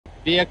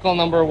Vehicle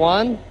number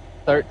 1,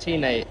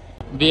 13.8.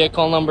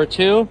 Vehicle number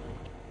 2,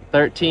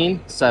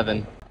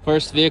 13.7.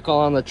 First vehicle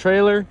on the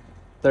trailer,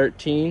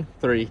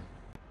 13.3.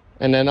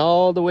 And then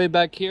all the way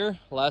back here,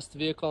 last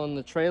vehicle in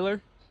the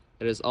trailer,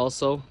 it is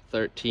also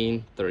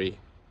 13.3.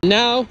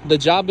 Now the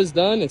job is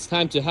done. It's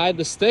time to hide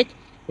the stick.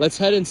 Let's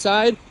head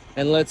inside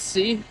and let's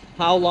see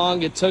how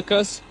long it took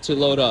us to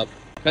load up.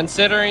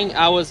 Considering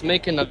I was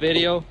making a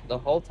video the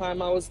whole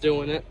time I was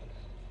doing it,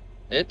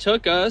 it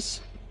took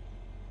us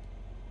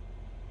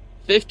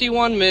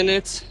 51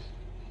 minutes.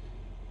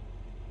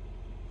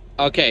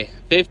 Okay,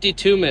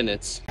 52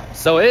 minutes.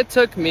 So it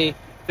took me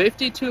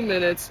 52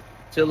 minutes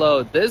to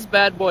load this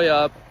bad boy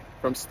up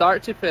from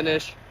start to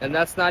finish, and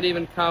that's not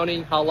even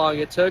counting how long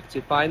it took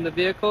to find the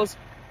vehicles.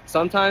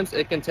 Sometimes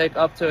it can take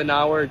up to an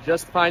hour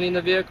just finding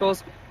the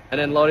vehicles and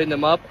then loading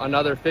them up,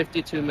 another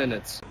 52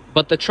 minutes.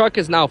 But the truck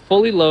is now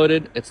fully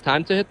loaded. It's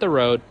time to hit the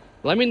road.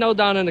 Let me know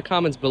down in the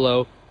comments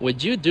below,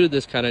 would you do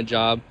this kind of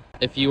job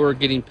if you were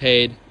getting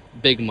paid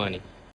big money?